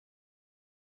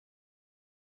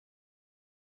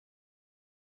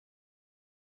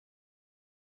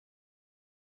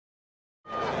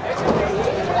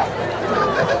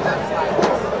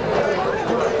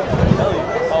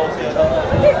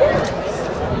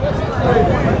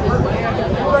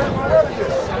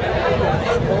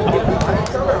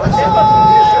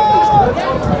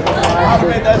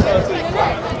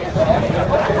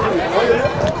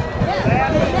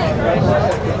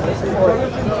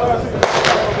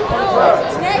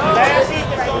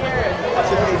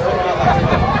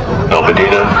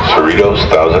Cerritos,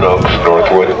 Thousand Oaks,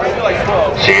 Northwood,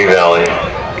 Simi Valley,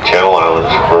 Channel Islands,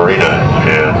 Murrieta,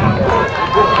 and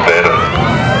Savannah.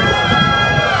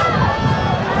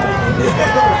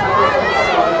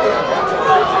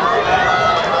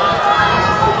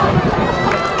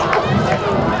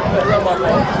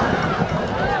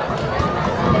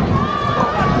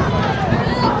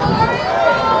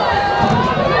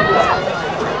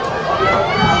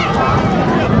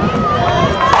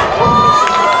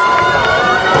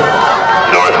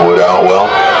 Northwood out well.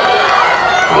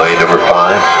 Lane number 5.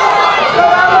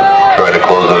 Trying to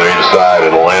close on the inside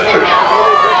of the Lancers.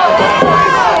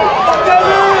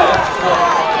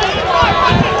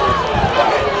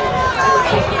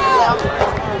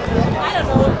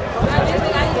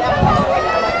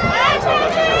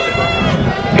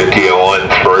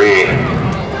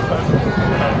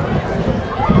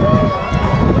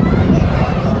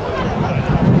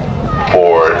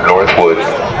 For Northwood,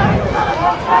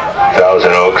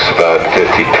 Thousand Oaks about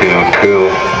 52-2.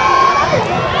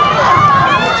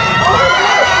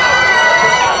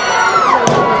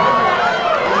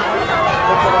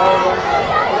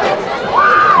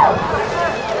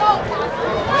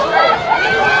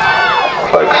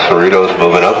 Like Cerritos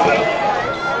moving up.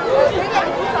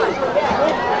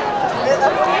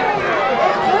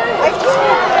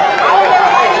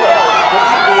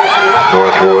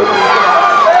 Northwood.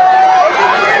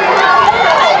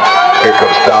 Here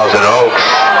comes Thousand Oaks.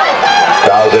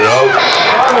 Thousand Oaks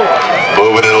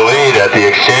moving in the lead at the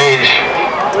exchange.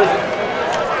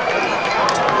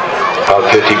 About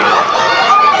 50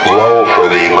 low for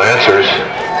the Lancers.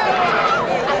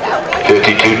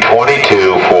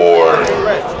 52-22 for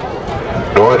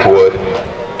Northwood.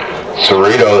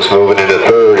 Cerritos moving into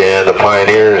third, and the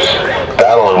Pioneers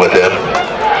battling with him.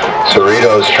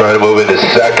 Cerritos trying to move into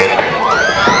second.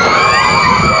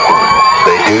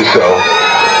 They do so.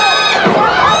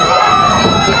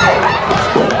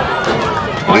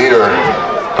 Leader,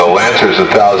 the Lancers of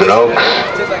Thousand Oaks.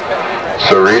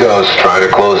 Cerritos trying to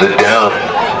close it down.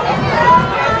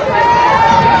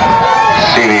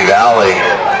 Simi Valley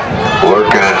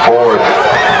lurking in fourth.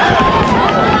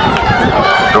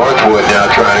 Northwood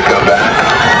now trying to come back.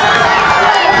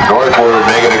 Northwood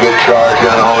making a good charge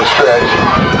down the home stretch.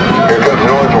 Here comes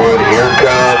Northwood. Here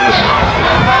comes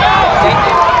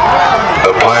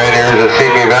the Pioneers of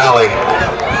Simi Valley.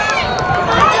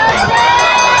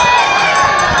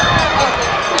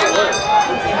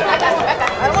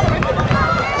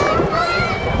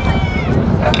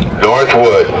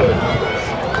 Northwood,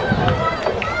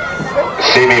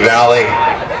 Simi Valley,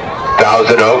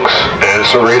 Thousand Oaks, and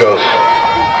Cerritos.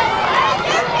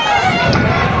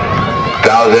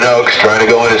 Thousand Oaks trying to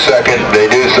go into second. They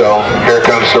do so. Here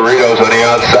comes Cerritos on the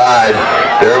outside.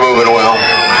 They're moving well.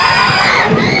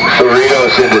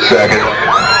 Cerritos into second.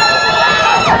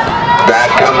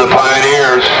 Back come the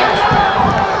Pioneers.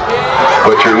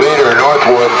 But your leader,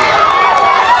 Northwood,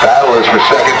 battle is for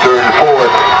second, third, and fourth.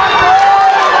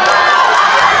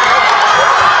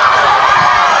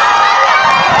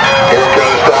 Here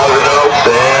comes Thousand Oaks,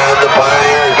 and the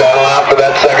Pioneers battle out for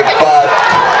that second spot.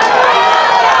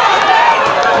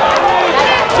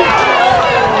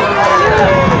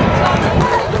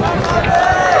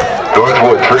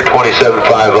 Northwood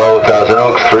 327.50, Thousand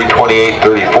Oaks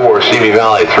 328.34, Simi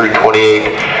Valley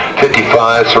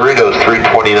 328.55, Cerritos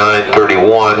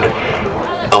 329.31,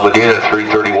 Murrieta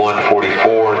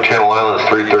 331.44, Channel Islands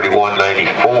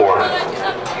 331.94,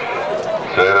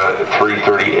 Savannah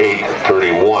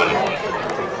 338.31.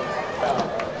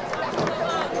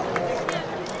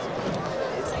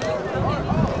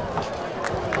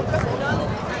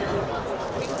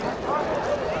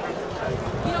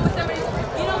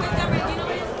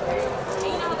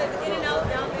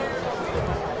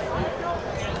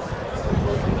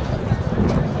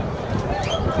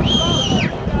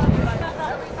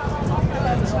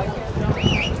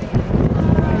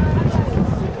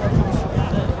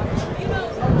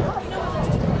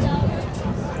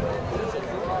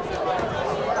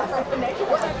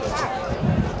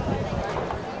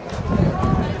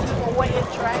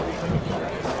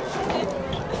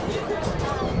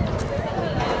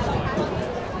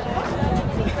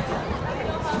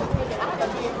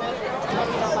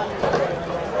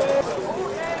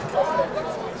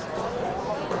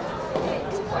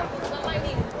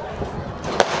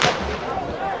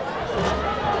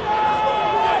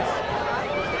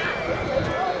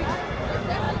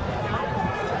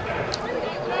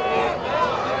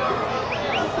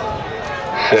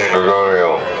 San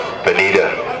Gregorio, Bonita,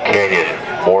 Canyon,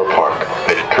 Moorpark,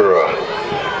 Ventura,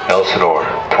 Elsinore,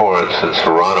 Torrance, and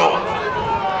Serrano.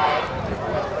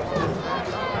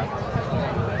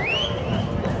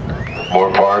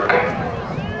 Moorpark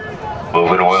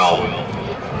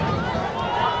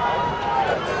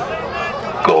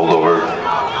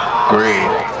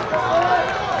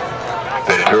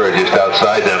Ventura just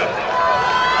outside them.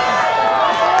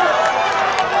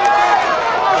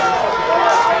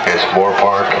 It's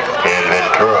Moorpark and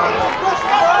Ventura.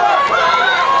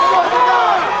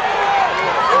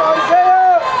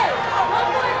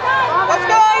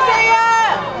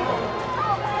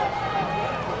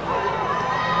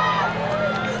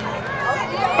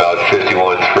 About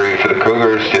 51-3 for the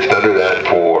Cougars, just under that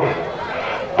for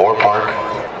Moorpark.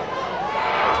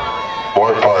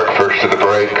 Moorpark first to the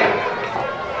break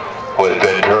with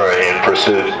Ventura in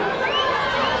pursuit.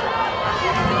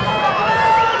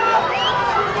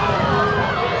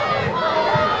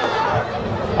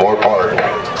 Moorpark.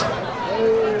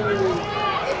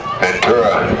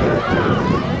 Ventura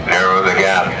narrowing the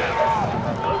gap.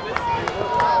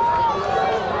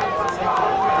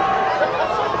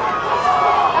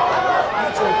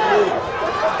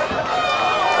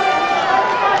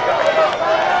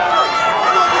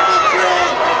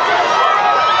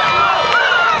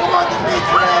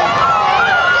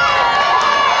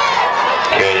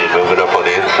 Moving up on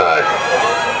the inside.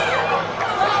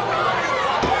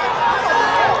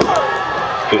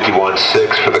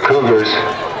 51-6 for the Cougars.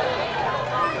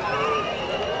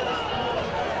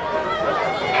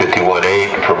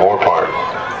 51-8 for Moorpark.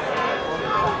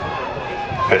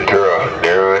 Ventura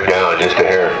narrowing it down just a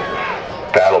hair.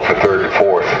 Battle for third and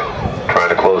fourth. Trying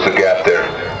to close the gap there.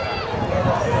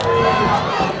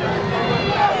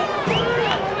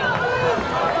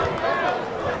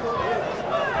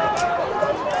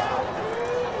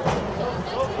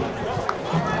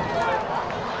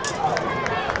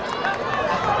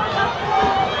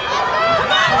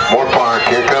 Moorpark,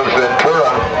 here comes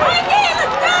Ventura.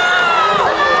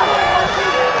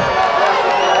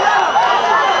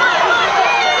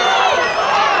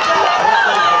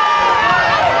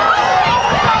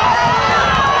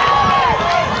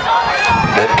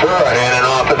 Ventura handing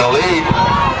off in the lead.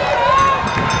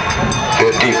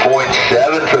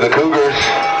 50.7 for the Cougars.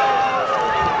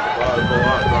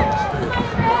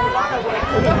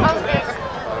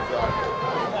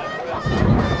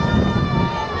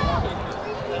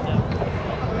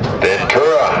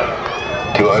 Ventura,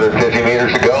 250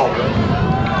 meters to go.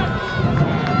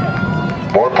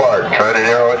 Moorpark trying to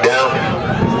narrow it down.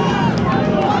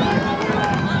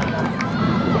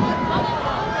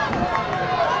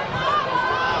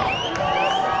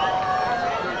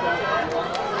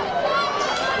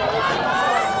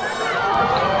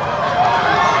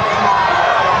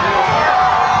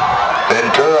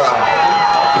 Ventura,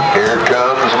 here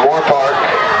comes Moorpark.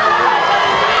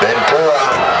 Ventura.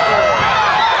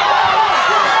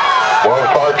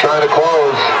 Moorpark trying to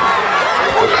close.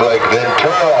 Looks like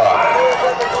Ventura.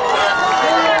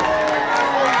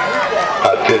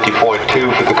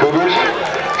 50.2 for the Cougars.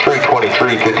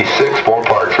 323.56.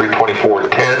 Moorpark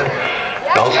 324.10.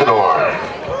 Elsinore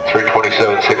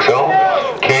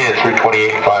 327.60. Canyon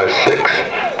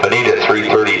 328.56. Bonita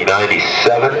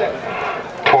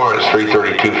 330.97. Torrance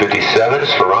 332.57.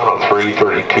 Serrano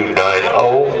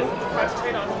 332.90.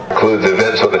 Includes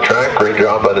events on the track. Great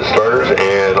job by the starters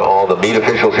and all the meet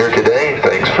officials here today.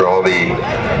 Thanks for all the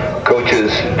coaches,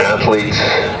 athletes,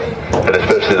 and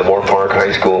especially the Moorpark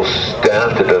High School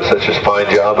staff that does such a fine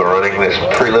job of running this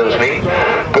prelims meet.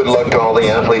 Good luck to all the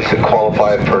athletes that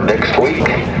qualify for next week,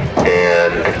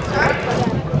 and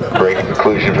great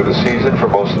conclusion for the season for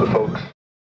most of the folks.